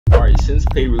since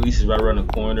paid release is right around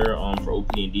the corner for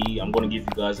OPND, I'm going to give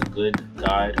you guys a good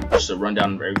guide, just a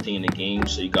rundown of everything in the game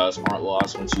so you guys aren't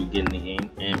lost once you get in the game.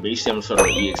 And basically I'm going to start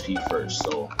with EXP first.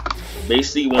 So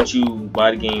basically once you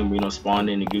buy the game, spawn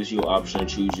in, it gives you an option to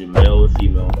choose your male or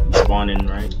female. You spawn in,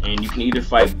 right? And you can either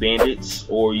fight bandits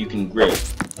or you can grip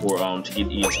for to get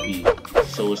EXP.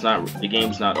 So it's not, the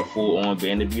game's not a full-on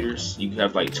bandit beaters. You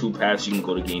have like 2 paths you can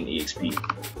go to gain EXP.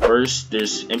 First,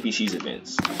 there's NPCs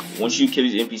events. Once you kill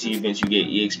these NPC events, you get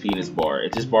EXP in this bar.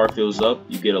 If this bar fills up,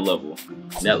 you get a level.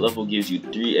 And that level gives you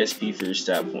 3 SP for your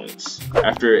stat points.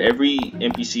 After every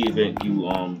NPC event you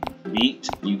beat,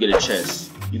 you get a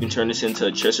chest. You can turn this into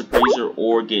a chest appraiser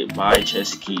or get buy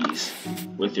chest keys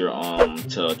with your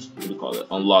to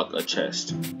unlock a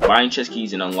chest. Buying chest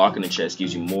keys and unlocking a chest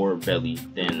gives you more belly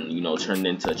than turning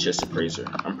into a chest appraiser.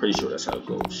 I'm pretty sure that's how it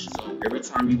goes. So every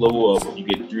time you level up, you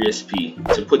get 3 SP.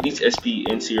 To put these SP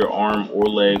into your arm or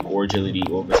leg or agility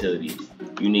or vitality,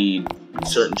 you need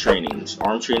certain trainings.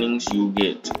 Arm trainings you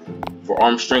get for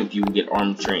arm strength, you get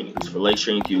arm trainings. For leg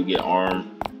strength, you get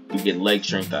leg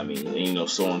strength, and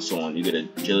so on and so on. You get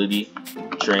agility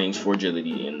trainings for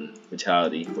agility and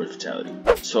vitality for vitality.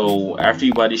 So after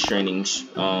you buy these trainings,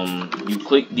 you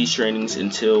click these trainings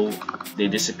until they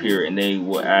disappear, and they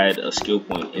will add a skill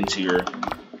point into your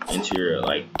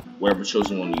like whatever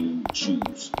chosen one you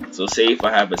choose. So say if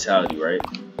I have vitality, right,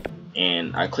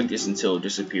 and I click this until it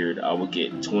disappeared, I would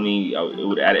get 20. It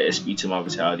would add an SP to my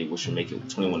vitality, which would make it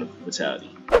 21 vitality.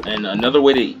 And another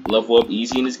way to level up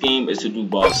easy in this game is to do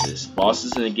bosses.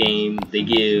 Bosses in the game, they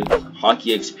give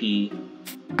Haki XP,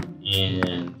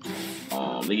 and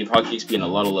they give Haki XP in a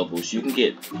lot of levels. You can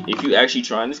get, if you actually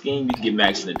try in this game, you can get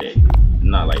max in a day.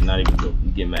 Not even joke,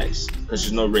 you get max because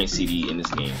there's no ranked CD in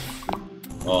this game.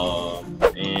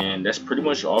 And that's pretty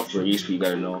much all for EXP you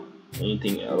gotta know.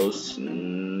 Anything else?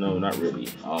 No, not really.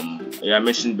 Yeah, I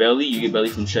mentioned belly. You get belly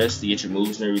from chest to get your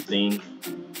moves and everything.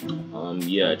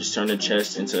 Yeah, just turn the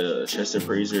chest into a chest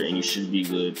appraiser and you should be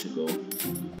good to go.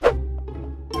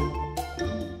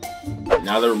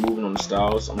 Now that we're moving on the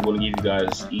styles, I'm going to give you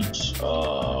guys each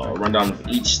rundown of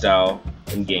each style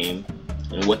in game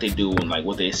and what they do and like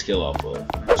what they scale off of.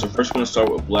 So first we're going to start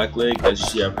with black leg. As you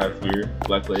see, I have here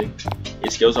black leg.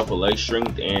 It scales off of leg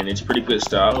strength and it's pretty good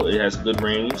style. It has good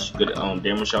range, good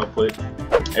damage output.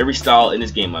 Every style in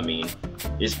this game,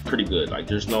 is pretty good. Like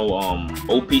there's no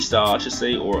OP style, I should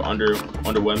say, or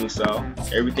underwhelming style.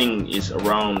 Everything is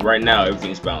around right now.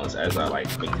 Everything's balanced as I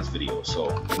make this video. So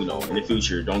in the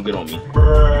future, don't get on me.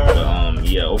 But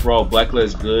yeah, overall black leg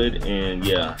is good. And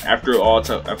yeah, after I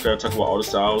talk about all the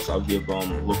styles, I'll give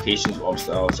locations of all the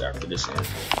styles after this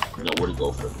and where to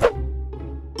go from.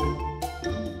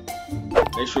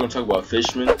 Next, we're gonna talk about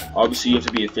Fishman. Obviously, you have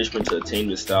to be a Fishman to attain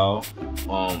this style.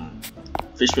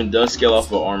 Fishman does scale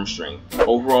off of arm strength.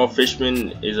 Overall,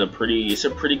 Fishman is a pretty good, It's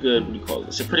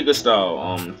a pretty good style.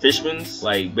 Fishmans,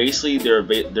 basically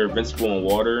they're invincible in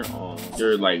water.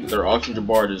 Their oxygen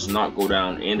bar does not go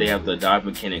down, and they have the dive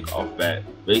mechanic off bat.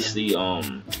 Basically,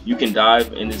 you can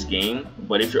dive in this game,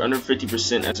 but if you're under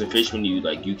 50% as a Fishman,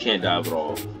 you can't dive at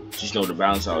all. Just know to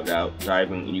balance out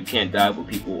diving, and you can't dive with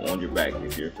people on your back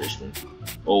if you're a Fishman.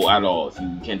 Oh, at all. If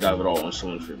you can't dive at all on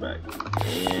someone's your back.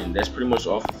 And that's pretty much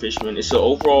all for Fishman.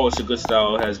 Overall, it's a good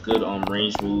style. It has good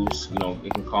range moves.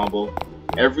 It can combo.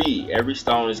 Every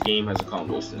style in this game has a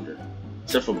combo extender.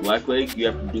 Except for black leg, you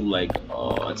have to do a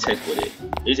tech with it.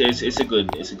 It's a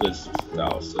good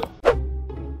style still.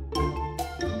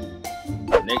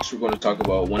 Next, we're going to talk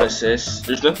about 1SS.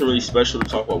 There's nothing really special to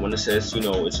talk about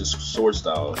 1SS. It's a sword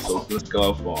style, so let's go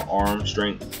off arm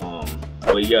strength.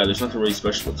 But yeah, there's nothing really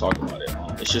special to talk about it.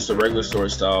 It's just a regular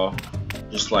sword style,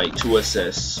 just like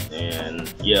 2SS,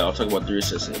 and yeah, I'll talk about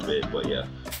 3SS in a bit. But yeah,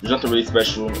 there's nothing really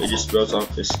special. It just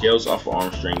scales off of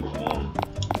arm strength.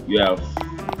 You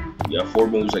have 4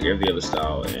 moves like every other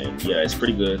style, and yeah, it's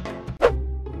pretty good.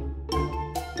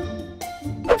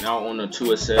 Now on the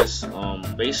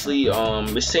 2SS, basically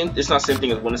it's not the same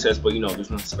thing as 1SS, but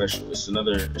there's nothing special. It's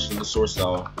another sword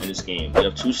style in this game. You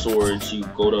have 2 swords. You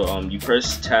go to you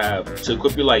press tab to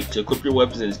equip your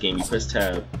weapons in this game. You press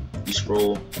tab, you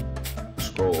scroll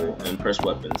and press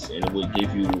weapons, and it will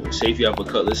give you, say if you have a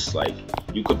cutlass,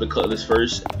 you equip the cutlass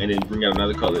first and then bring out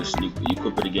another cutlass, and you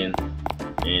equip it again,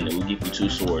 and it will give you 2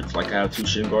 swords. I have 2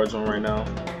 shin guards on right now.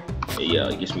 Yeah,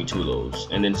 it gives me 2 of those.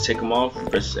 And then to take them off,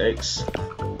 press X,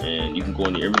 and you can go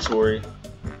in your inventory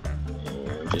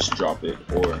and just drop it,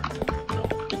 or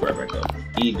pick right back up.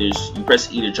 You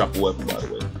press E to drop a weapon, by the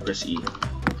way. Press E.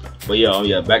 But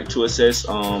yeah, back to SS.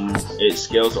 It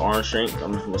scales the arm strength.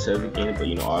 I'm just gonna say it again,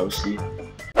 but obviously.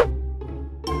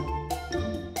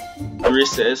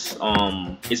 3SS,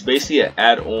 it's basically an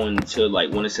add-on to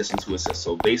like 1 assist and 2 assist.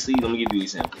 So basically, let me give you an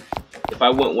example. If I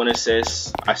went 1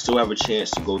 assist, I still have a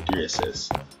chance to go 3 assists.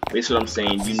 Basically what I'm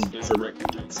saying, there's a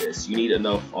record 3 assists. You need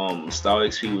enough style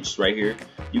XP, which is right here.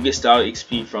 You get style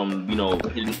XP from, you know,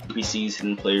 hidden NPCs,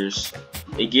 hidden players.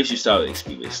 It gives you style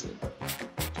XP basically.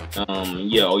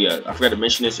 Yeah, oh yeah, I forgot to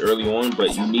mention this early on,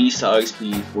 but you need style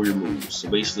XP for your moves. So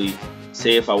basically,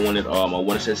 say if I wanted a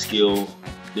 1 assist skill,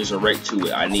 there's a rec to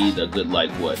it. I need a good,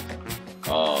 like, what?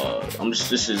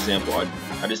 Just an example.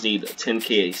 I just need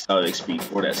 10k style XP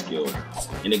for that skill,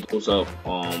 and it goes up.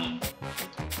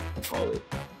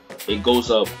 It goes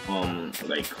up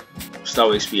like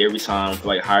style XP every time for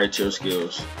like higher tier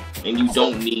skills, and you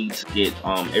don't need to get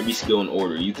every skill in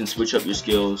order. You can switch up your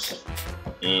skills,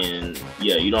 and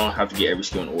yeah, you don't have to get every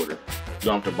skill in order. You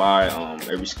don't have to buy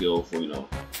every skill for you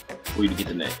to get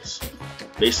the next.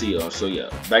 Basically, so yeah,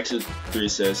 back to 3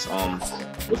 assists.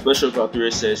 What's special about 3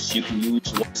 assists? You can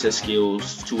use 1 assist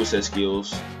skills, 2 assist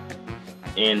skills,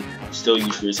 and still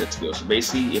use 3 assist skills. So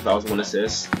basically, if I was 1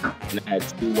 assist and I had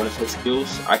 2 1 assist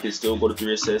skills, I could still go to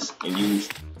 3 assists and use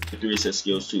the 3 assist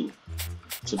skills too.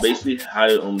 So basically,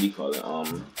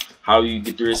 how you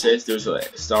get 3 assists? There's a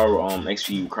star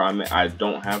XP requirement. I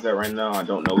don't have that right now. I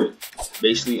don't know it.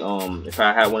 Basically, if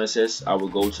I had 1 assist, I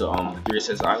would go to 3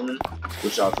 assist island,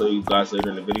 which I'll tell you guys later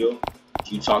in the video.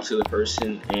 You talk to the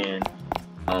person and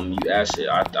you ask it.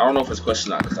 I don't know if it's a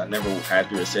question or not because I never had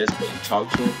 3 assists, but you talk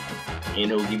to him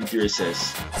and he'll give you 3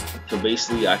 assists. So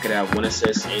basically, I could have 1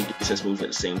 assist and 3 assist moves at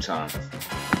the same time.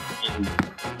 And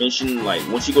mention, like,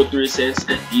 once you go 3 assists,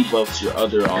 it debuffs your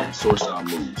other sword style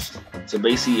moves. So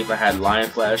basically, if I had Lion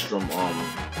Flash from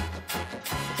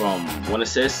 1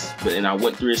 assist, but then I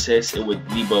went 3 assists, it would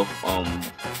debuff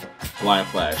Lion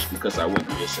Flash because I went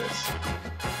 3 assists.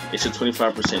 It's a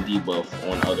 25% debuff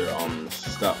on other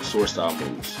sword style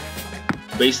moves.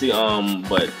 Basically,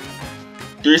 but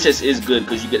 3 assists is good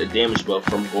because you get a damage buff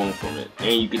from going from it,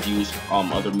 and you could use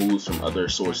other moves from other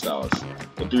sword styles.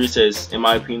 But 3 assists, in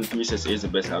my opinion, 3 assists is the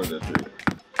best out of the 3.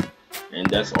 And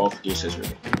that's all for 3 assists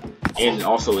really. And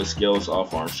also it scales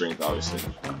off arm strength, obviously.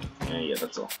 And yeah,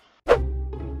 that's all.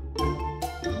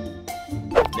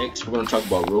 Next, we're gonna talk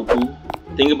about Roku.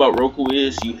 The thing about Roku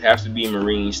is you have to be in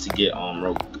Marines to get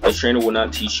Roku. The trainer will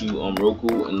not teach you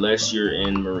Roku unless you're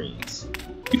in Marines.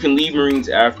 You can leave Marines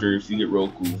after if you get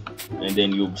Roku, and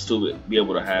then you'll still be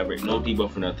able to have it. No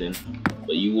debuff or nothing,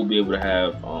 but you will be able to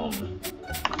have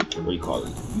what do you call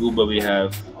it? You will be able to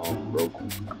have Roku.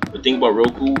 The thing about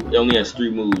Roku, it only has 3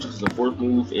 moves because the 4th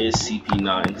move is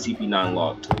CP9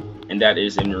 locked, and that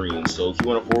is in Marines. So if you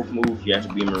want a 4th move, you have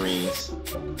to be in Marines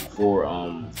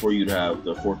for you to have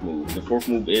the 4th move. The 4th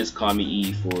move is Kami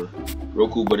E for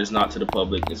Roku, but it's not to the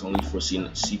public. It's only for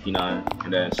CP9,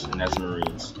 and that's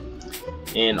Marines.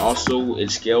 And also it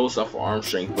scales off of arm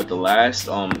strength, but the last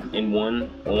N1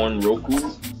 on Roku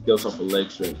scales off of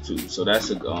leg strength too. So that's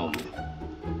a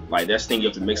that's the thing, you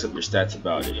have to mix up your stats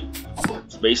about it.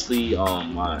 So basically for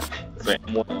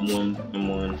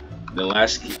M1, the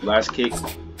last kick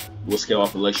will scale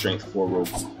off of leg strength for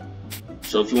Roku.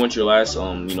 So if you want your last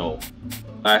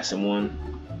last M1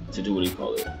 to do, what do you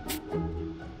call it?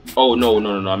 Oh no,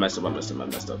 I messed up.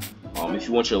 If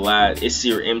you want your last, it's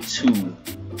your M2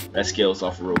 that scales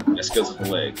off of Roku. That scales off the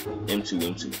leg. M2.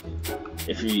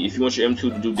 If you want your M2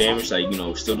 to do damage, like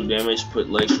still do damage, put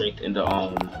leg strength into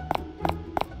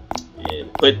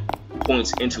put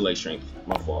points into leg strength.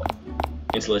 My fault.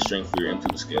 Into leg strength for your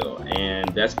M2 to scale, and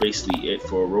that's basically it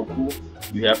for Roku.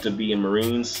 You have to be in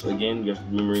Marines. Again, you have to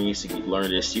be in Marines to learn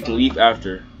this. You can leave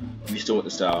after if you still want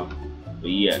the style, but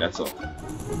yeah, that's all.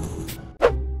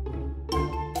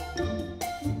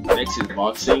 Next is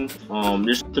boxing.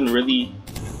 There's nothing really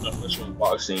much on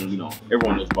boxing.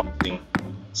 Everyone knows boxing.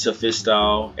 It's a fist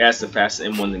style. It has the fastest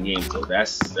M1 in the game, so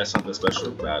that's something special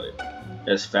about it.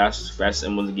 That's fast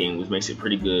M1 in the game, which makes it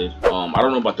pretty good. I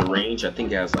don't know about the range. I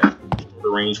think it has like the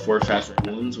range for faster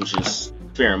M1s, which is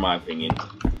fair in my opinion.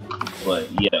 But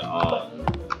yeah,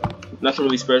 nothing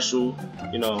really special.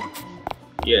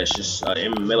 Yeah, it's just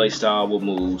melee style with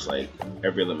moves like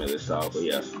every other melee style. But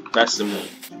yeah, fast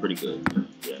M1, pretty good.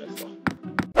 Yeah, that's all.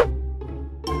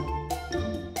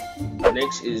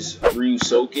 Next is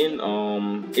Ryusoken.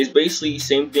 It's basically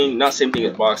same thing, not same thing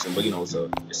as boxing, but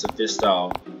it's a fist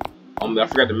style. I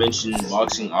forgot to mention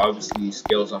boxing obviously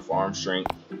scales off arm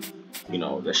strength.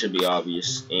 That should be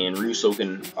obvious. And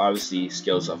Ryusoken obviously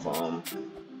scales off arm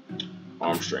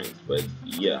strength. But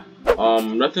yeah,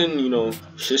 nothing.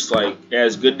 It's just like it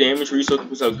has good damage. Ryusoken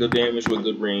puts out good damage with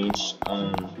good range.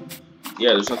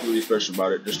 Yeah, there's nothing really special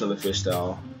about it. Just another fist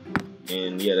style.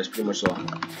 And yeah, that's pretty much all.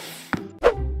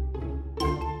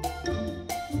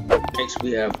 Next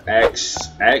we have Axe.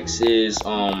 Axe is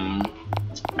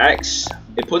Axe.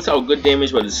 It puts out good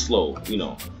damage, but it's slow. You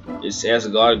know, it has a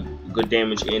lot of good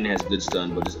damage and has good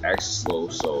stun, but this Axe is slow,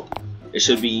 so it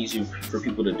should be easy for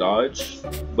people to dodge.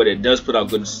 But it does put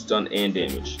out good stun and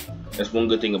damage. That's one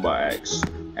good thing about Axe.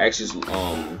 Axe is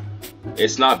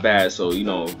it's not bad, so you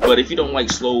know. But if you don't like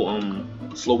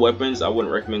slow weapons, I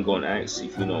wouldn't recommend going Axe.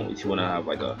 If you want to have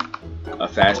like a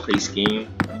fast-paced game,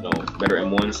 you know, better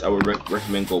M1s, I would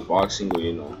recommend go boxing, or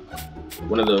you know,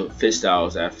 one of the fit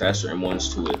styles that have faster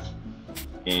M1s to it.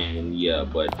 And yeah,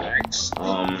 but Axe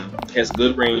has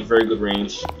good range, very good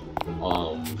range.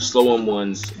 Slow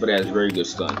M1s, but it has very good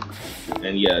stun.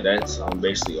 And yeah, that's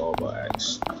basically all about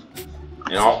Axe.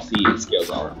 And obviously it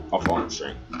scales out off arm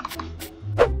strength.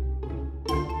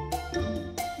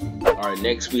 Alright,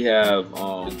 next we have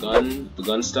the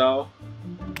gun style.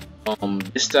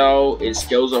 This style, it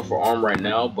scales up for arm right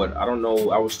now, but I don't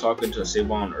know. I was talking to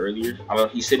Savon earlier.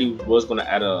 He said he was gonna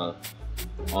add a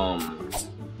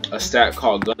stat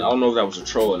called gun. I don't know if that was a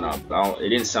troll or not. But it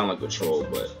didn't sound like a troll.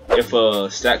 But if a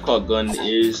stat called gun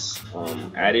is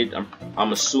added,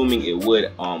 I'm assuming it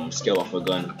would scale off a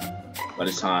gun by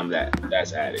the time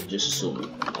that's added. Just assuming.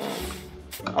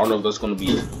 I don't know if that's gonna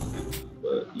be it,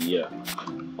 but yeah.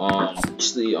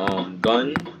 Actually,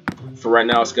 gun. For right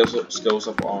now, it scales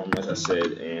up arm, as I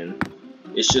said, and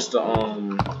it's just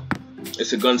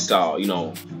it's a gun style, you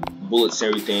know, bullets and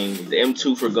everything. The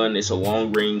M2 for gun is a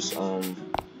long range,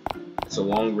 it's a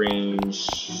long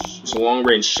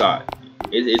range shot.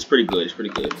 It's pretty good. It's pretty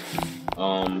good.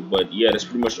 But yeah, that's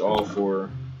pretty much all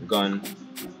for gun.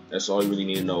 That's all you really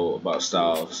need to know about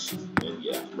styles. And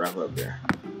yeah, wrap up there.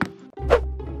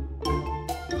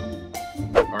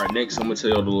 Alright, next I'm gonna tell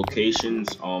y'all the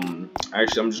locations.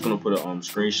 Actually, I'm just gonna put a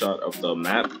screenshot of the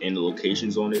map and the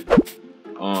locations on it.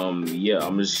 Yeah,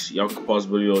 y'all can pause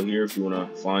the video here if you wanna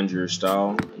find your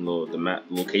style and the map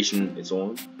location it's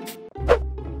on.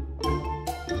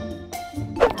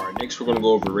 Alright, next we're gonna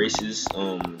go over races.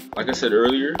 Like I said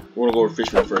earlier, we're gonna go over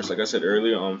Fishman first. Like I said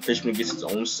earlier, Fishman gets its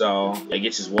own style. It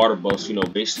gets its water buffs. You know,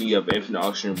 basically you have an infinite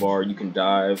oxygen bar. You can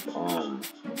dive.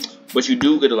 But you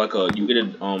do get a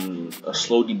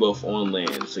slow debuff on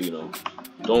land, so you know,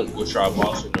 don't go try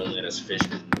boss with on land as a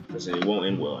Fishman, because it won't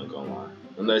end well, I ain't gonna lie,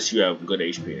 unless you have good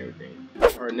HP and everything.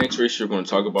 Alright, next race we're gonna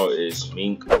talk about is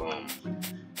Mink.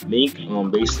 Mink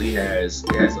basically has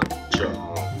a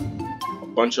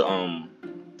bunch of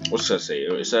what should I say?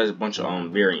 It has a bunch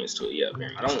of variants to it. Yeah,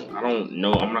 variants. I don't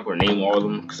know. I'm not gonna name all of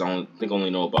them because I only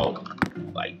know about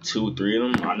like 2 or 3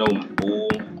 of them. I know bull,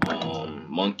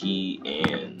 monkey,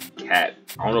 and cat.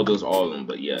 I don't know those all of them,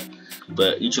 but yeah.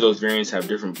 But each of those variants have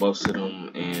different buffs to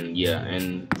them, and yeah.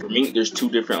 And for Mink, there's 2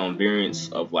 different variants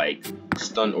of like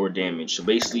stun or damage. So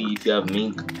basically, if you have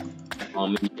Mink,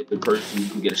 if you hit the person, you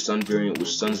can get a stun variant, which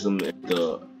stuns them if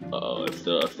the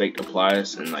effect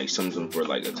applies, and like stuns them for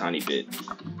like a tiny bit.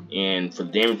 And for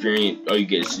the damage variant, all you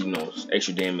get is, you know,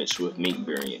 extra damage with Mink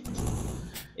variant.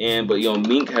 But you know,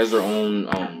 Mink has their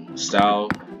own style.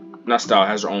 Not style,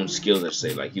 has their own skills, let's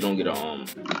say. Like, you don't get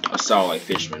a style like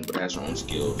Fishman, but it has their own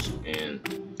skills. And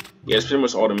yeah, it's pretty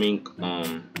much all the Mink.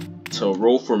 So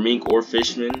roll for Mink or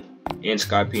Fishman and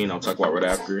Skypian, I'll talk about right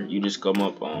after. You just come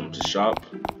up to shop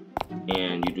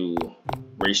and you do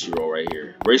race roll right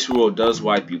here. Race roll does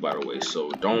wipe you, by the way, so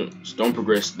don't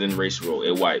progress then race roll.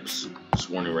 It wipes.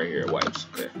 Just warning right here, it wipes.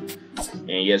 Okay.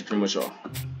 And yeah, that's pretty much all.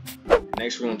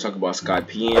 Next, we're gonna talk about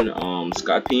Skypian.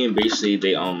 Skypian, basically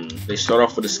they start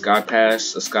off with a Sky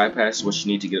Pass. A Sky Pass is what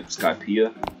you need to get up to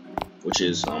Skypia, which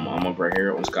is I'm up right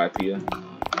here on Skypia.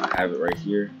 I have it right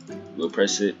here. You'll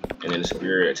press it, and then it's up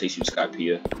here. It takes you to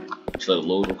Skypia. Just let it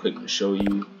load real quick and show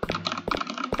you.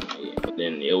 And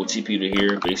then it will TP you to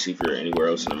here. Basically, if you're anywhere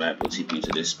else in the map, it'll TP you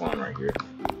to this spawn right here.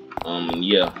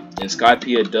 Yeah, and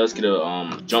Skypia does get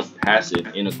a jump passive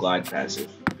and a glide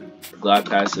passive. The glide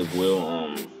passive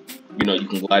will you know, you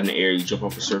can glide in the air, you jump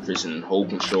off the surface and hold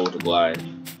control to glide.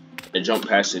 The jump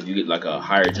passive, you get like a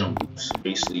higher jump boost.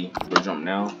 Basically, for jump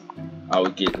now, I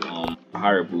would get a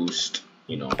higher boost,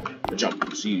 you know, a jump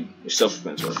boost. It's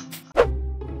self-explanatory.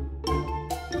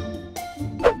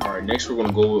 Alright, next we're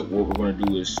gonna go with what we're gonna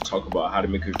do is talk about how to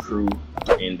make a crew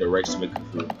and the rights to make a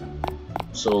crew.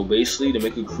 So basically, to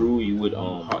make a crew, you would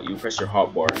you press your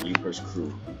hotbar, you press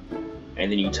crew,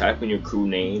 and then you type in your crew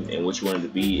name and what you want it to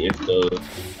be.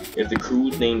 If the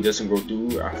crew name doesn't go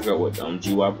through, I forgot what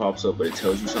GUI pops up, but it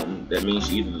tells you something. That means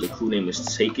either the crew name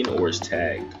is taken or is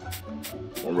tagged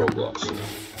on Roblox. You know?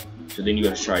 So then you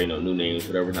have to try, you know, new names,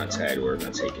 whatever not tagged or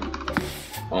not taken.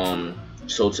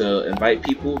 So to invite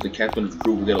people, the captain of the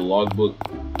crew will get a logbook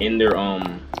in their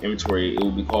inventory, it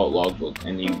will be called logbook,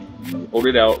 and you hold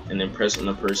it out and then press on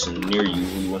the person near you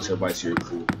who you want to invite to your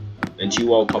crew. And GUI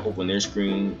will pop up on their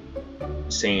screen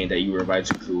saying that you were invited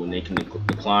to crew, and they can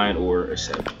decline or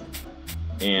accept.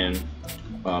 And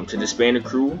to disband a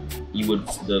crew,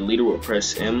 the leader would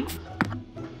press M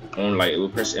on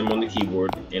press M on the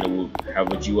keyboard, and it will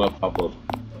have a GUI pop up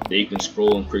that you can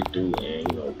scroll and click through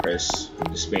and press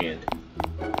disband.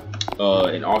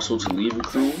 And also to leave a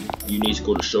crew, you need to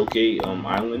go to Showcase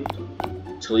Island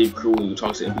to leave crew, and you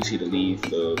talk to NPC to leave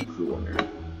the crew on there.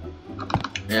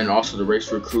 And also to race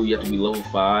for a crew, you have to be level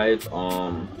 5.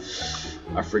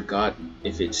 I forgot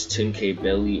if it's 10k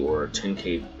belly or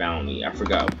 10k bounty. I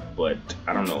forgot, but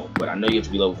I don't know. But I know you have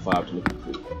to be level 5 to make a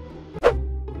crew.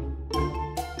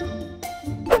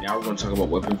 Now we're going to talk about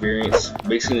weapon variants.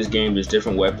 Basically in this game, there's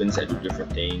different weapons that do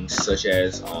different things, such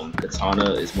as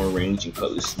katana is more range and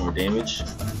cutlass is more damage.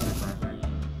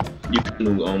 You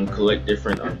can collect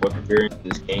different weapon variants in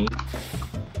this game,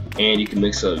 and you can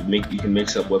mix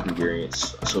up weapon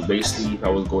variants. So basically, if I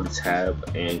was to go to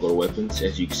tab and go to weapons,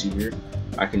 as you can see here,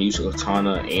 I can use a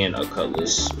katana and a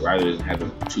cutlass rather than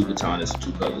having 2 katanas and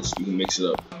 2 cutlass. You can mix it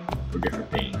up for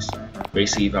different things.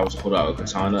 Basically, if I was to hold out a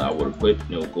katana, I would equip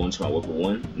and it would go into my weapon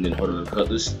 1, and then hold out a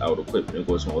cutlass, I would equip and it would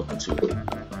go into my weapon 2.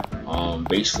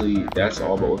 Basically, that's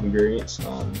all about weapon variants.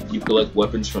 You collect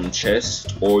weapons from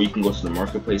chests, or you can go to the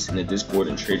marketplace in the Discord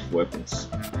and trade for weapons.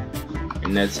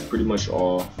 And that's pretty much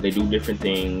all. They do different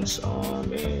things,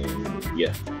 and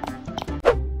yeah.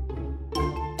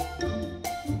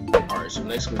 Alright, so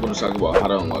next we're going to talk about how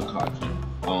to unlock Haki.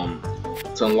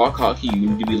 To unlock Haki, you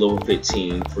need to be level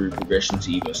 15 for your progression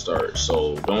to even start.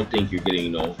 So don't think you're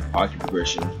getting, Haki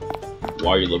progression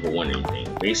while you're level 1 or anything.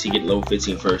 Basically, get level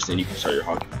 15 first, then you can start your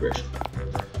Haki progression.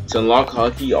 To unlock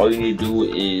Haki, all you need to do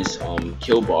is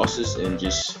kill bosses and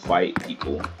just fight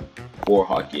people for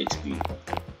Haki XP.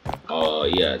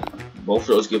 Yeah, both of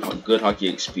those give good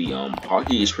Haki XP.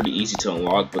 Haki is pretty easy to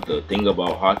unlock, but the thing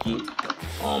about Haki,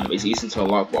 it's easy to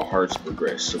unlock but hard to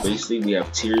progress. So basically, we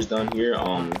have tiers down here.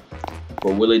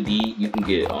 For Willie D, you can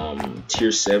get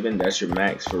tier 7. That's your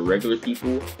max for regular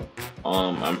people.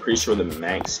 I'm pretty sure the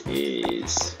max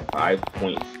is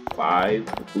 5.5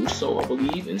 Buso, I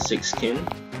believe, and 6 kin.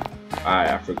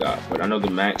 I forgot, but I know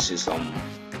the max is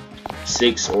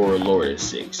 6 or lower than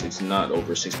 6. It's not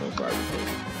over 6.5.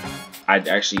 I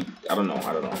don't know,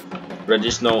 but I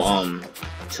just know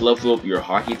to level up your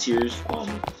Haki tiers,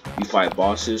 you fight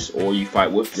bosses, or you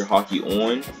fight with your Haki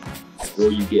on,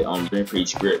 or you get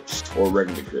rampage grips or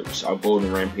regular grips. I'll go to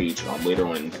rampage later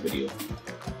on in this video.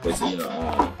 But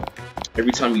yeah,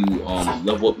 every time you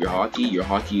level up your Haki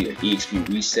EXP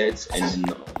resets, and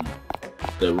then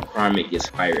the requirement gets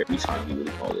higher every time you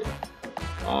really call it.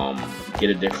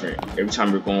 Every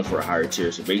time you're going for a higher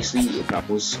tier. So basically, if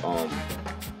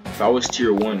I was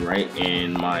tier 1, right,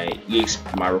 and my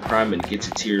requirement to get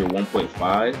to tier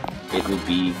 1.5, it would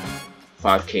be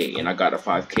 5k, and I got a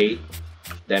 5k.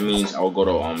 That means I will go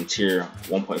to tier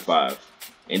 1.5,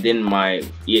 and then my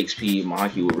EXP, my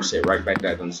Haki will reset right back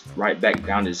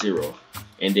down to 0.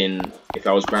 And then if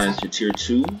I was grinding to tier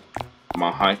 2,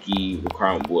 my Haki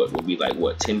requirement would be like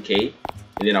 10k,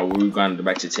 and then I will grind it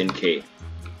back to 10k.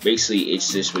 Basically,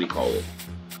 it's just what do you call it?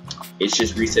 It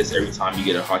just resets every time you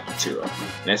get a Haki tier up,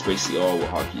 and that's basically all with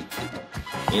Haki.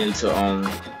 And to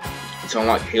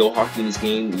unlock Hail Haki in this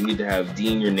game, you need to have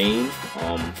D in your name.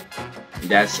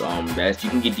 That's you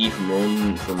can get D from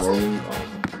rolling.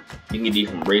 You can get D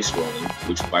from race rolling,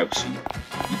 which wipes you.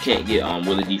 You can't get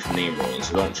Willie D from name rolling,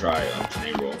 so don't try to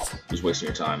name roll. Just wasting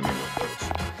your time.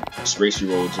 Just race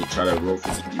roll to try to roll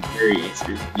for D.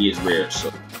 D is rare,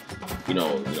 so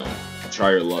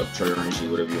try your luck, try your energy,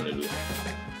 whatever you want to do.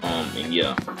 And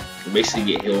yeah, you basically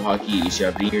get Hail Haki. You should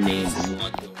have D in your name, and you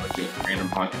unlock Hail Haki, random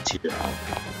Haki tier.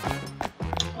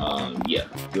 Yeah,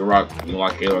 you unlock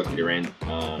Hail Haki to random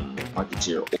Haki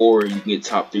tier, or you can get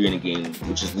top 3 in the game,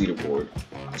 which is leaderboard.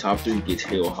 Top 3 gets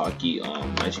Hail Haki,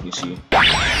 as you can see. And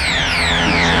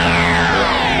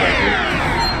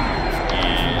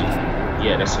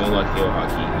yeah, that's how you unlock Hail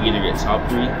Haki. You either get top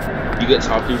 3. You get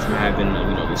top 3 from having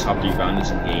the top 3 bounties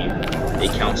in the game.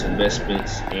 It counts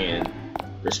investments and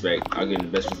respect. I'll get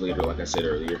investments later, like I said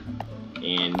earlier.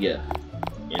 And yeah,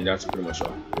 and that's pretty much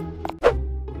all.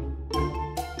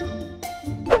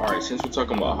 Alright, since we're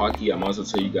talking about Haki, I might as well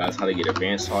tell you guys how to get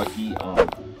advanced Haki.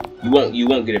 You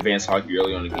won't get advanced Haki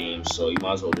early on in the game, so you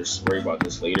might as well just worry about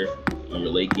this later in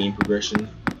your late game progression.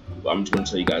 But I'm just gonna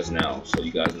tell you guys now, so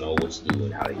you guys know what to do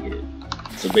and how to get it.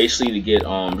 So basically, to get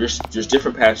there's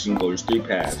different paths you can go. There's 3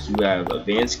 paths. We have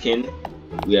advanced kin,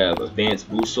 we have advanced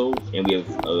Buso, and we have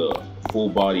full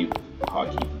body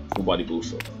Haki, full body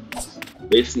boost.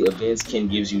 Basically, advanced kin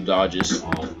gives you dodges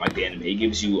like the anime. It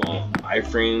gives you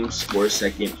iframes for a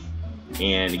second,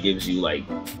 and it gives you like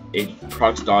it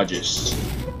procs dodges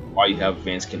while you have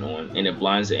advanced kin on, and it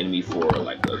blinds the enemy for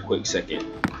like a quick second.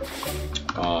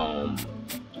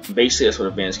 Basically that's what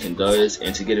advanced kin does.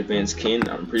 And to get advanced kin,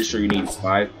 I'm pretty sure you need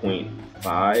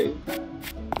 5.5.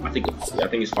 I think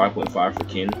it's 5.5 for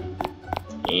kin,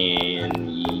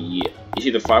 and yeah, it's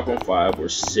either 5.5 or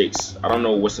 6. I don't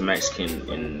know what's the max kin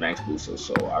and max booster,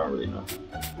 so I don't really know.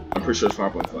 I'm pretty sure it's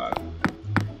 5.5.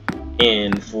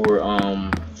 And for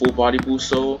full body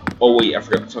booster, oh wait, I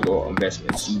forgot to talk about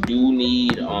investments. You do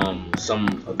need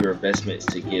some of your investments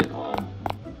to get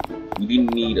you do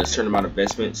need a certain amount of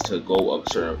investments to go up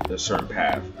a certain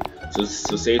path. So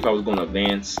say if I was going to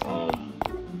advance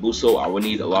Buso, I would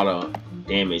need a lot of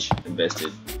damage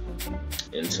invested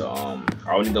into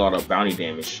I would need a lot of bounty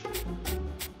damage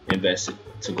invested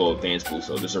to go advance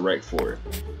Buso. There's a rec for it,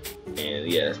 and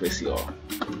yeah, that's basically all.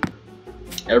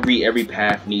 Every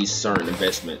path needs certain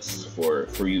investments for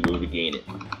you to be able to gain it.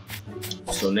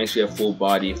 So next we have full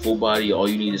body. Full body, all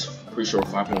you need is pretty sure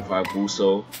 5.5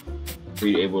 Buso for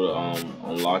you to be able to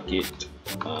unlock it,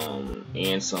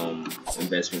 and some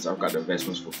investments. I've got the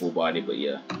investments for full body, but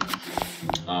yeah,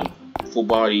 full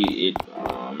body, it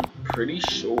pretty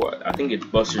sure I think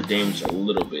it busts your damage a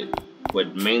little bit,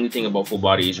 but mainly thing about full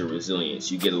body is your resilience.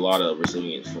 You get a lot of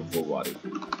resilience from full body.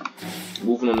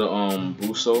 Moving on to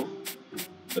Buso.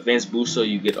 Advanced Buso,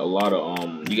 you get a lot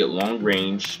of you get long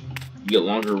range, you get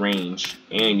longer range,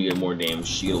 and you get more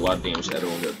damage. You get a lot of damage added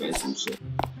on the advanced Buso.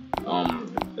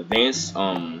 Advanced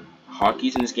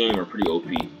Hakis in this game are pretty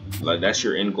OP. Like that's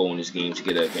your end goal in this game, to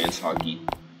get an advanced Haki.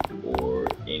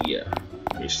 And yeah,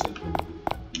 basically.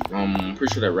 I'm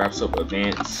pretty sure that wraps up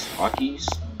advanced Hakis,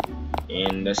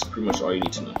 and that's pretty much all you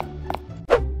need to know.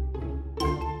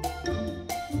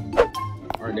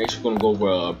 Alright, next we're going to go over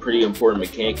a pretty important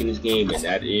mechanic in this game, and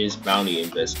that is bounty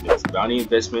investments. Bounty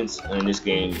investments in this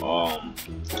game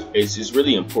is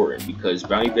really important, because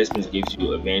bounty investments gives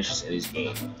you advantages in this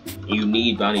game. And you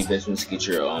need bounty investments to get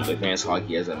your advanced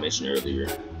Haki, as I mentioned earlier.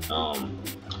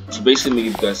 So basically, let me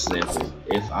give you guys an example.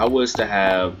 If I was to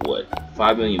have,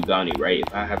 5 million bounty, right?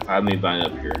 If I have 5 million bounty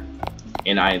up here,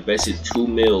 and I invested 2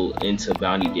 mil into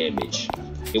bounty damage,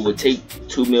 it would take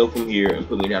 2 mil from here and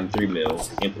put me down to 3 mil,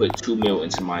 and put 2 mil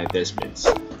into my investments.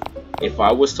 If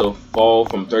I was to fall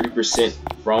from 30%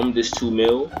 from this 2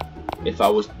 mil, if I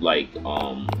was like, I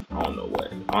don't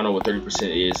know what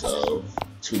 30% is of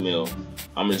 2 mil.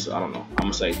 I don't know. I'm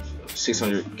just like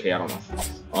 600k. I don't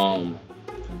know.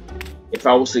 If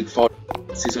I was to fall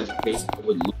 600k, I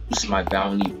would lose my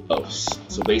bounty buffs.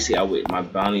 So basically, my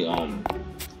bounty,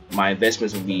 my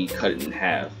investments would be cut in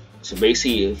half. So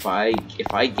basically, if I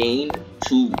gained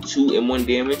 2 M1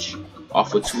 damage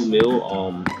off of 2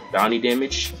 mil bounty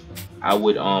damage, I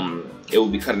would it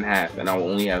would be cut in half, and I will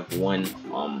only have one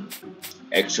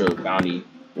extra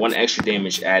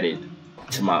damage added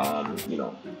to my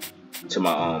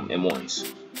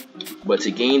M1s. But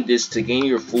to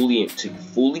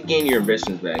fully gain your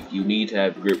investments back, you need to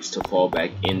have grips to fall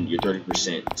back in your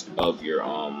 30% of your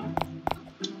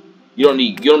You don't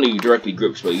need directly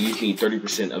grips, but you just need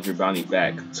 30% of your bounty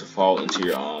back to fall into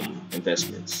your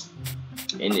investments.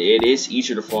 And it is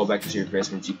easier to fall back into your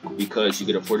investments because you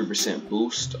get a 40%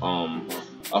 boost off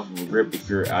of a grip if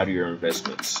you're out of your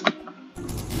investments.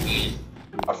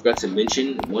 I forgot to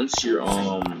mention, once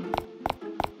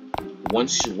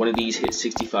one of these hits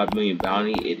 65 million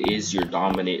bounty, it is your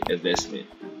dominant investment.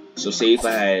 So say if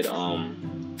I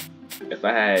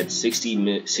had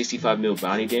 65 mil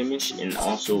bounty damage and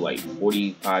also like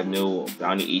 45 mil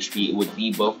bounty HP, it would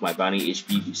debuff my bounty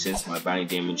HP since my bounty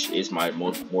damage is my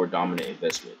more dominant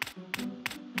investment.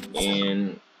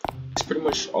 And it's pretty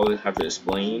much all I have to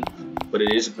explain, but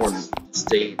it is important to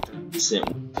stay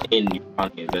 30% in your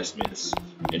bounty investments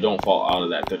and don't fall out of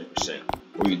that 30%,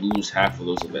 or you lose half of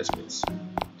those investments.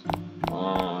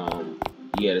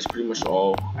 Yeah, that's pretty much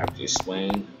all I have to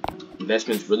explain.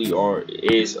 Investments really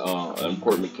is an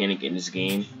important mechanic in this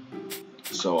game,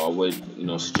 so I would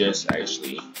suggest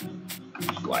actually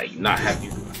like not have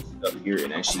your up here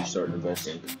and actually start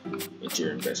investing into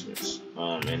your investments.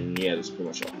 And yeah, that's pretty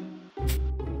much all.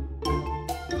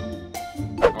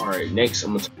 Alright, next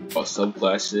I'm gonna talk about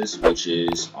subclasses, which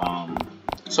is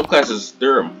subclasses.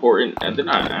 They're important, and they're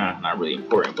not really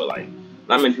important, but like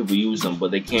not many people use them,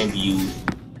 but they can be used.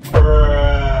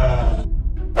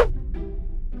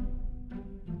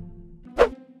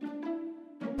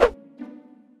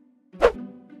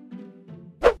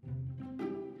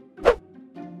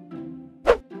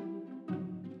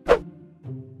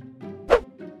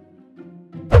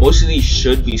 Most of these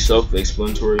should be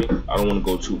self-explanatory. I don't want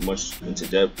to go too much into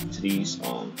depth to these.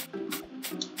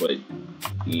 But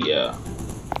yeah,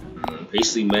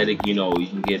 basically medic. You know, you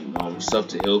can get stuff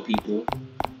to heal people.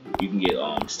 You can get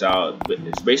style, but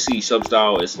it's basically sub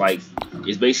style. It's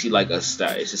basically like a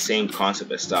style. It's the same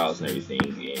concept as styles and everything.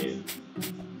 And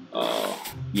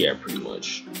yeah, pretty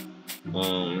much.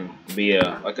 But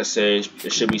yeah, like I said,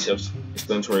 it should be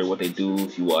self-explanatory what they do.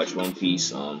 If you watch One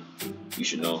Piece, you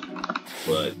should know.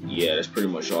 But yeah, that's pretty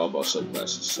much all about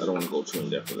subclasses. I don't want to go too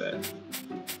in depth with that.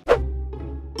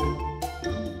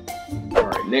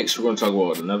 Alright, next we're going to talk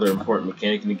about another important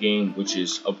mechanic in the game, which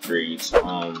is upgrades.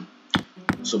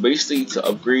 So basically, to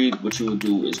upgrade, what you would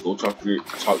do is go talk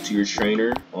to your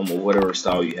trainer or whatever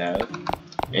style you have,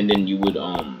 and then you would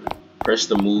press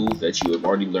the move that you have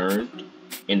already learned,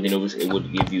 and then it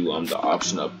would give you the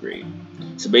option to upgrade.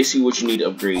 So basically, what you need to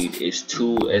upgrade is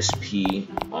 2 SP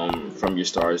from your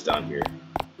stars down here.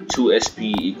 2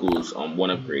 SP equals 1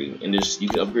 upgrade, and you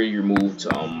can upgrade your move to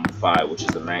 5, which is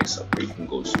the max upgrade you can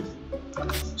go to.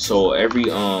 So every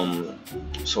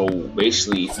so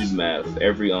basically, if you do math,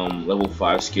 every level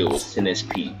 5 skill is 10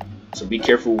 SP. So be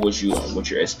careful with your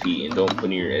SP, and don't put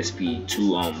in your SP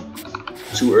too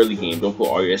early game. Don't put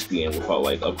all your SP in without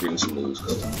like upgrading some moves,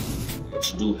 because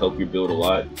it do help your build a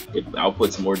lot. It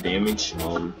outputs more damage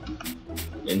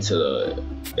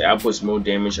it outputs more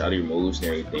damage out of your moves and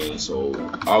everything. So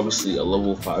obviously a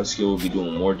level 5 skill will be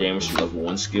doing more damage than level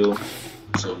 1 skill.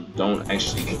 So don't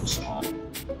actually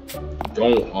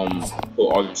don't put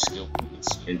all your skill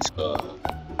points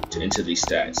into these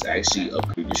stats. Actually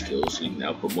upgrade your skills so you can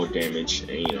output more damage,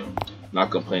 and you know, not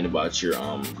complain about your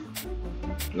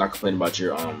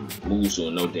moves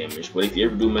doing no damage. But if you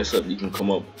ever do mess up, you can come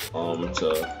up to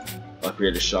up here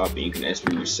at the shop, and you can SP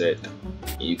reset,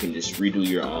 and you can just redo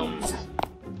your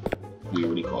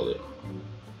what do you call it,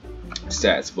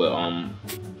 stats. But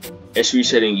SP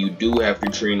resetting, you do have to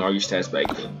train all your stats back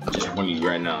in. Just warning you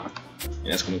right now, and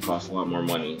that's going to cost a lot more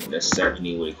money. That's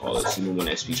exactly what they call it. So you want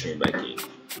SP train back in.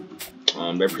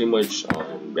 That pretty much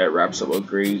that wraps up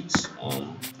upgrades.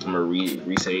 I'm gonna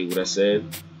re-say what I said.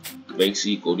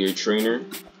 Basically, go to your trainer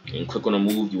and click on a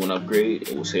move you want to upgrade.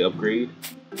 It will say upgrade,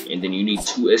 and then you need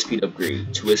 2 SP to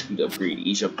upgrade. 2 SP to upgrade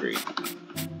each upgrade,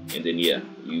 and then yeah,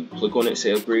 you click on it,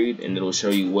 say upgrade, and it'll show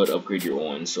you what upgrade you're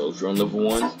on. So if you're on level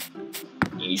 1,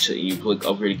 and you click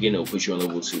upgrade again, it'll put you on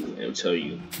level 2, and it'll tell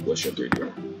you what your upgrade you're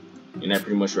on. And that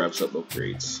pretty much wraps up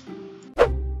upgrades.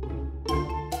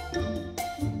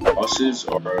 Bosses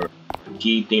are a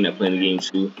key thing that play in the game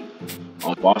too.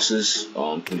 Bosses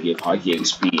can give Haki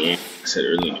XP, and like I said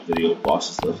earlier in the video,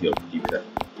 bosses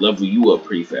level you up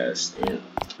pretty fast. And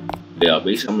yeah,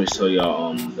 basically I'm gonna tell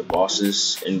y'all the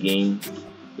bosses in game.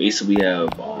 Basically we have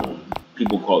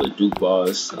people call it Duke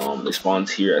boss. It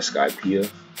spawns here at Skypea.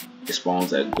 It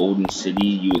spawns at Golden City.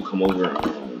 You would come over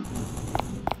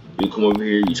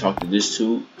here, you talk to this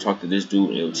dude, and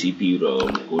it'll TP you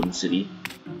to Golden City.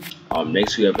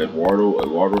 Next we have Eduardo.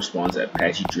 Eduardo spawns at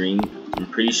Patchy Dream. I'm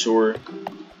pretty sure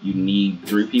you need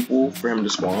 3 people for him to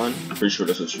spawn. I'm pretty sure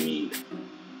that's what you need.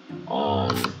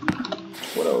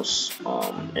 What else?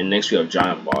 And next we have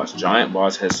Giant Boss. Giant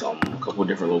Boss has a couple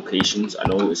different locations. I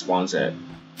know it spawns at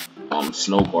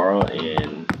Snowbara,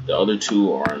 and the other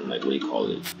 2 are in, like, what do you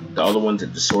call it? The other one's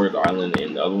at Disordered Island,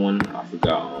 and the other one I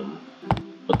forgot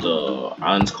what the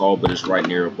island's called, but it's right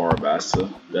near Barabasta.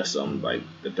 That's like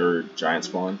the 3rd giant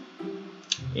spawn.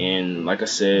 And like I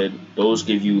said, those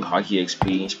give you Haki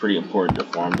XP. It's pretty important to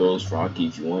farm those for Haki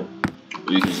if you want.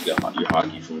 Or you can just get your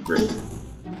Haki from Grip.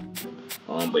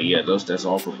 But yeah, that's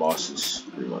all for bosses,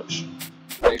 pretty much.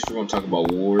 Next we're gonna talk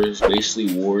about wars.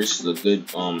 Basically, wars is a good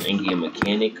in-game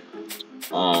mechanic.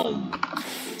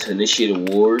 To initiate a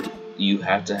war, you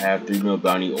have to have 3 mil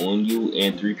bounty on you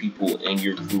and 3 people in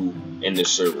your crew in the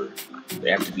server. They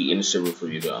have to be in the server for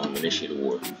you to initiate a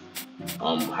war.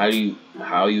 How you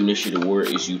initiate a war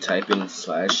is you type in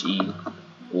 /E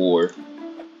war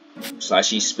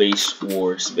 /E space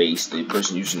war space the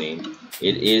person username.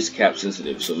 It is cap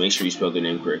sensitive, so make sure you spell their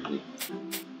name correctly.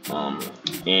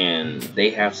 And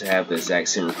they have to have the exact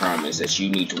same requirements that you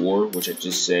need to war, which I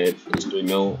just said is 3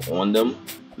 mil on them,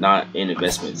 not in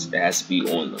investments. It has to be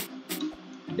on them.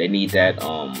 They need that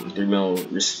 3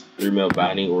 mil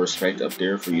bounty or respect up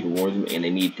there for you to war them, and they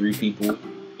need 3 people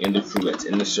in the crew that's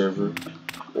in the server,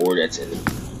 or that's in the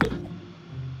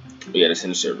that's in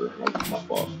the server. My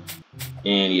fault.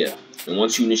 And yeah, and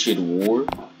once you initiate a war,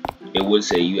 it would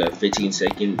say you have 15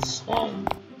 seconds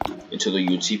until until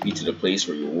you TP to the place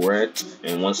where you were at,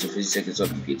 and once the 50 seconds up,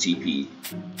 you get TP.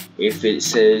 If it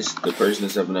says the person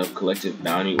doesn't have enough collective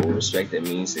bounty or respect, that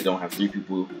means they don't have 3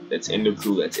 people that's in the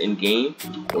crew that's in game,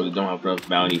 or they don't have enough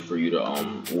bounty for you to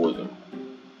war them.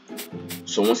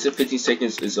 So once the 15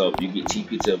 seconds is up, you get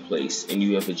TP to a place, and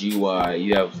you have a GUI.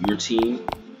 You have your team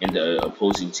and the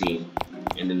opposing team,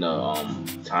 and then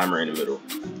the timer in the middle.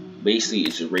 Basically,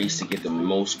 it's a race to get the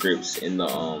most grips in the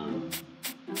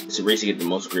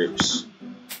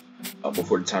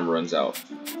before the timer runs out.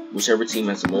 Whichever team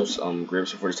has the most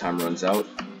grips before the time runs out,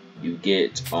 you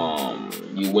get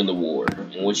you win the war.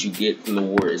 And what you get from the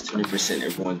war is 20%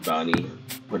 everyone's bounty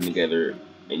put together,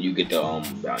 and you get the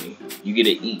bounty. You get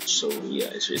it each. So yeah,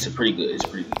 it's a pretty good. It's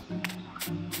pretty good.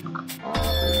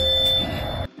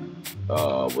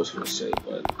 What's I gonna say,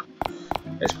 but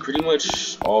that's pretty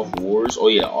much all for wars. Oh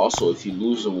yeah, also if you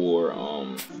lose a war,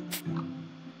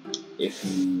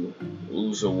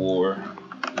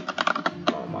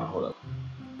 hold up.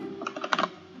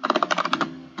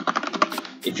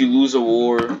 If you lose a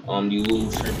war, you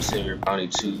lose 30% of your bounty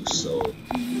too. So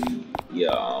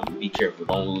yeah, be careful.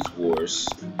 Don't lose wars.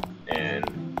 And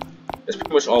that's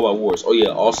pretty much all about wars. Oh yeah,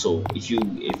 also if you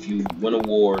win a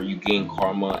war, you gain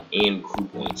karma and crew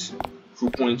points. Crew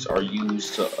points are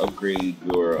used to upgrade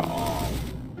your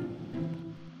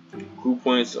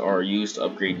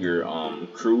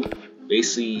crew.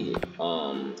 Basically,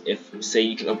 if say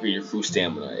you can upgrade your crew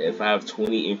stamina. If I have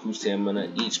 20 in crew stamina,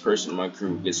 each person in my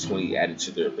crew gets 20 added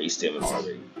to their base stamina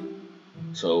already.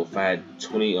 So if I had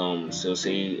 20, so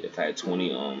say if I had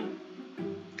 20,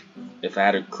 if I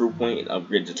had a crew point and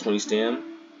upgrade to 20 stam,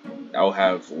 I'll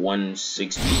have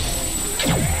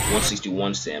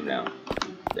 161 stam now.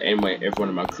 Everyone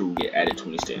in my crew will get added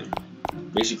 20 stam.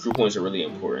 Basically, crew points are really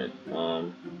important.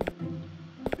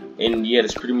 And yeah,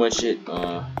 that's pretty much it.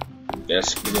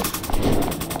 That's pretty much.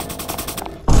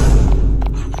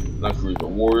 Not crews, but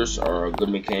wars are a good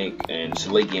mechanic, and it's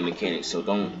a late game mechanic. So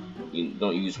don't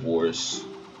use wars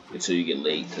until you get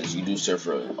late, because you do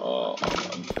suffer a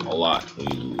lot when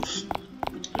you lose.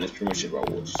 And that's pretty much it about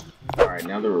wars. All right,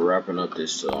 now that we're wrapping up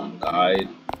this guide,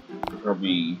 you're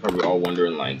probably all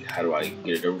wondering like, how do I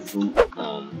get a double fruit?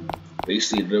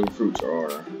 Basically, the double fruits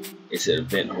it's an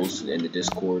event hosted in the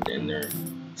Discord, and they're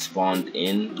spawned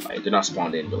in. Like, they're not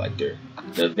spawned in, but like the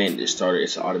event is started.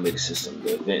 It's an automated system.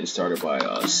 The event is started by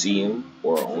a CM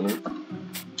or an owner,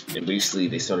 and basically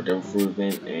they start a double fruit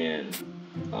event. And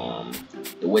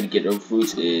the way to get double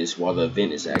fruits is while the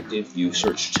event is active, you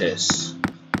search chests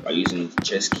by using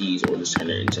chest keys or just turn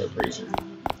it into appraiser.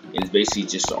 And it's basically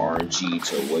just the RNG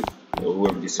to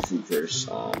whoever gets the fruit first.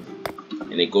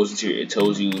 And it goes into it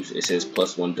tells you, it says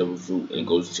 +1 double fruit, and it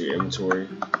goes into your inventory.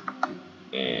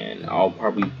 And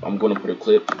I'm gonna put a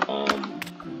clip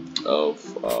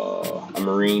of a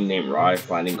marine named Rai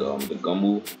finding the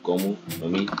gomu,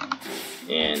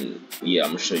 and yeah, I'm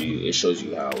gonna show you. It shows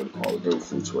you how double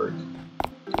fruits work.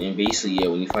 And basically, yeah,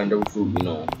 when you find double fruit,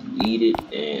 you eat it,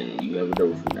 and you have a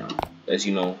double fruit now. As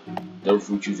you know, double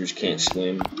fruit users can't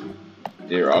swim.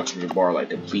 Their oxygen bar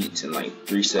depletes in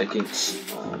 3 seconds.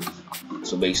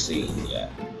 So basically, yeah,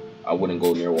 I wouldn't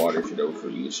go near water if you're a double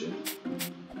fruit user.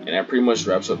 And that pretty much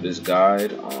wraps up this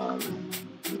guide.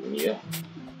 Yeah.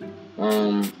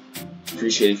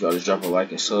 Appreciate if y'all just drop a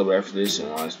like and sub after this.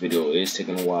 And this video is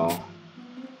taking a while.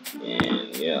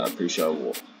 And yeah, I appreciate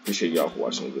y'all for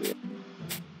watching the video.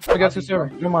 I got the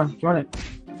server. Come on, join it.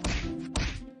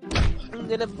 I'm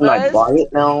gonna buy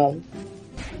it now.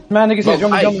 Man, niggas said,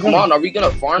 join me. Come on, are we gonna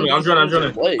farm? I'm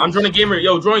joining gamer.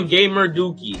 Yo, join gamer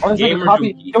Dookie. Gamer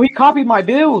Dookie. Yo, he copied my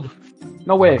build.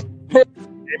 No way.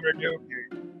 Gamer Dookie.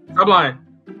 Stop lying.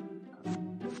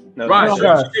 No, right,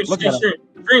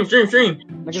 stream.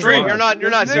 You're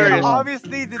not serious.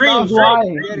 Obviously, the stream.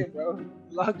 Get it, bro.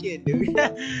 Lock in, dude.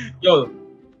 Yo.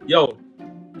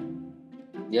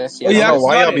 Yes.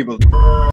 Why y'all people?